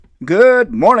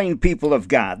Good morning, people of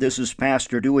God. This is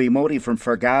Pastor Dewey Modi from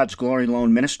For God's Glory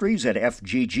Alone Ministries at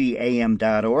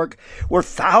fggam.org, where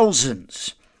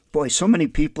thousands, so many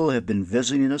people have been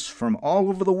visiting us from all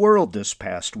over the world this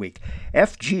past week.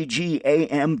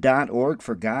 fggam.org,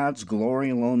 For God's Glory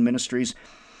Alone Ministries.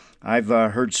 I've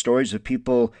heard stories of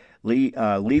people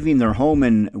leaving their home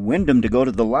in Windham to go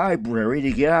to the library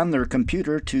to get on their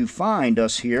computer to find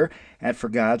us here at For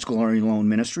God's Glory Alone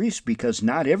Ministries, because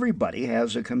not everybody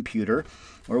has a computer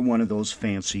or one of those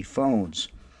fancy phones.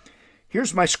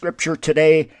 Here's my scripture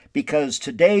today, because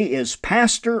today is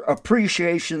Pastor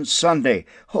Appreciation Sunday.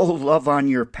 Oh, love on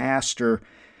your pastor.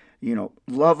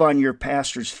 Love on your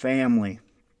pastor's family.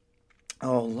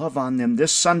 Oh, love on them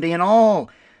this Sunday and all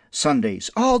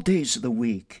Sundays, all days of the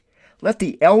week. Let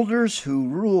the elders who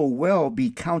rule well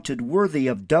be counted worthy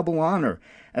of double honor,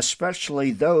 especially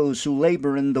those who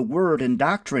labor in the word and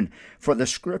doctrine. For the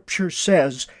Scripture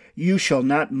says, "You shall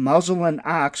not muzzle an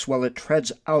ox while it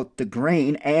treads out the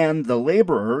grain, and the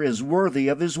laborer is worthy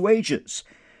of his wages."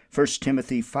 1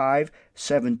 Timothy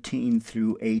 5:17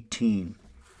 through 18.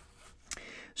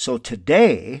 So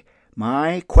today,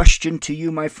 my question to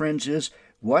you, my friends, is,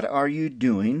 what are you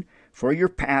doing for your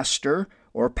pastor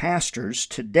or pastors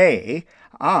today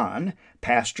on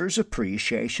Pastor's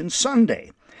Appreciation Sunday?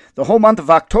 The whole month of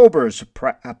October is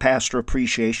a Pastor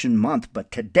Appreciation Month, but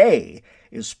today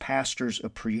is Pastor's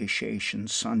Appreciation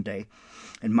Sunday.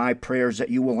 And my prayer is that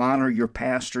you will honor your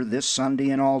pastor this Sunday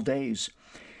and all days.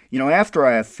 After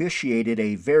I officiated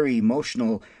a very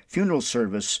emotional funeral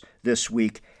service this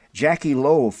week, Jackie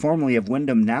Lowe, formerly of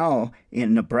Windham, now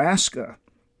in Nebraska,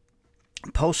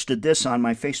 posted this on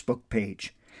my Facebook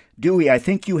page. "Dewey, I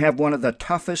think you have one of the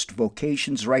toughest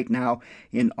vocations right now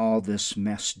in all this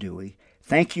mess, Dewey.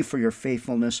 Thank you for your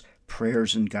faithfulness,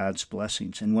 prayers, and God's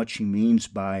blessings." And what she means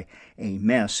by a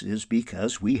mess is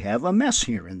because we have a mess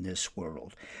here in this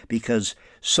world, because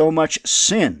so much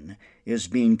sin is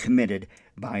being committed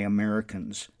by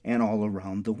Americans and all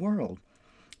around the world.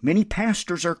 Many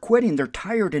pastors are quitting. They're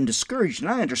tired and discouraged,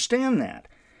 and I understand that.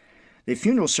 The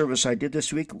funeral service I did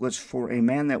this week was for a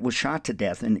man that was shot to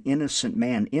death, an innocent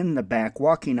man in the back,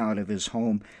 walking out of his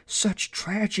home. Such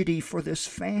tragedy for this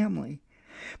family.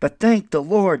 But thank the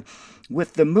Lord,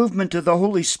 with the movement of the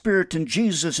Holy Spirit and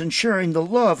Jesus, and sharing the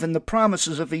love and the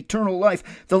promises of eternal life,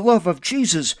 the love of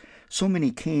Jesus, so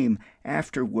many came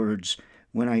afterwards.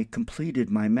 When I completed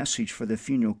my message for the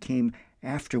funeral, came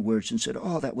afterwards and said,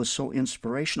 "Oh, that was so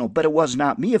inspirational." But it was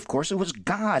not me, of course. It was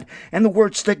God and the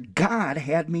words that God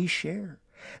had me share.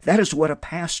 That is what a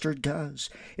pastor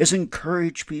does, is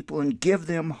encourage people and give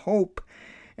them hope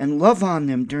and love on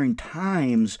them during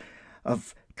times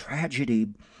of tragedy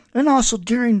and also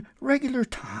during regular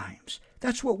times.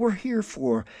 That's what we're here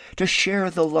for, to share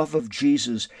the love of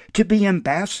Jesus, to be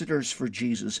ambassadors for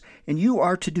Jesus. And you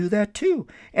are to do that too.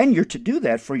 And you're to do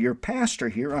that for your pastor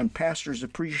here on Pastor's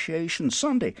Appreciation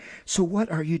Sunday. So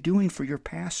what are you doing for your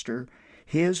pastor,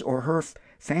 his or her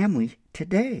family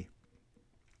today?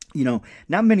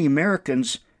 Not many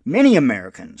Americans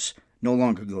no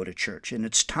longer go to church. And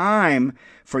it's time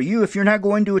for you, if you're not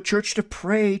going to a church, to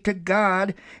pray to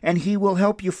God, and He will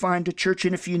help you find a church.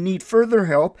 And if you need further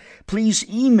help, please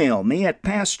email me at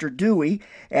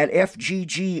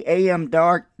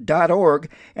pastordewey@fggam.org,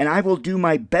 and I will do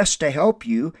my best to help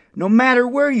you no matter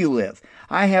where you live.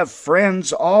 I have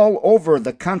friends all over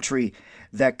the country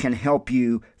that can help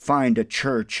you find a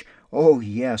church. Oh,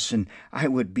 yes, and I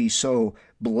would be so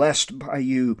blessed by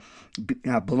you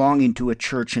belonging to a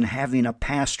church and having a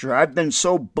pastor. I've been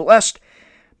so blessed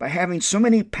by having so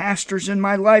many pastors in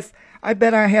my life. I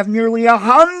bet I have nearly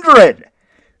 100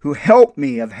 who help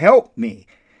me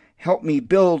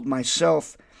build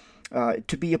myself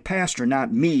to be a pastor.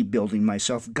 Not me building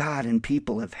myself. God and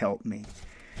people have helped me.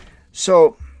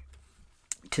 So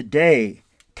today,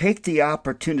 take the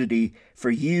opportunity for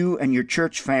you and your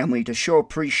church family to show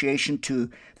appreciation to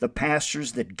the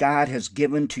pastors that God has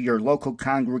given to your local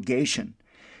congregation.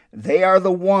 They are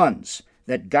the ones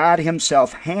that God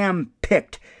Himself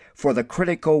handpicked for the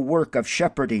critical work of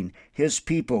shepherding His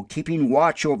people, keeping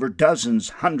watch over dozens,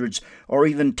 hundreds, or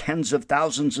even tens of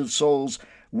thousands of souls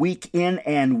week in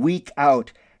and week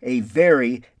out, a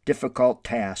very difficult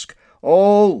task.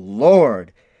 Oh,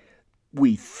 Lord,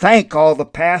 we thank all the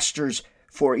pastors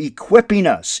for equipping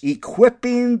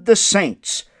the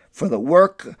saints for the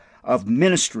work of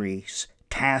ministry's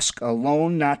task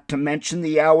alone, not to mention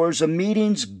the hours of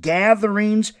meetings,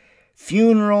 gatherings,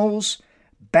 funerals,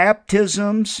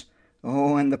 baptisms,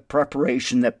 and the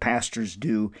preparation that pastors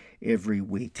do every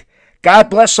week. God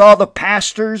bless all the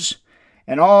pastors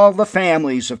and all the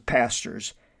families of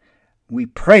pastors. We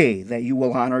pray that you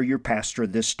will honor your pastor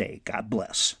this day. God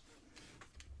bless.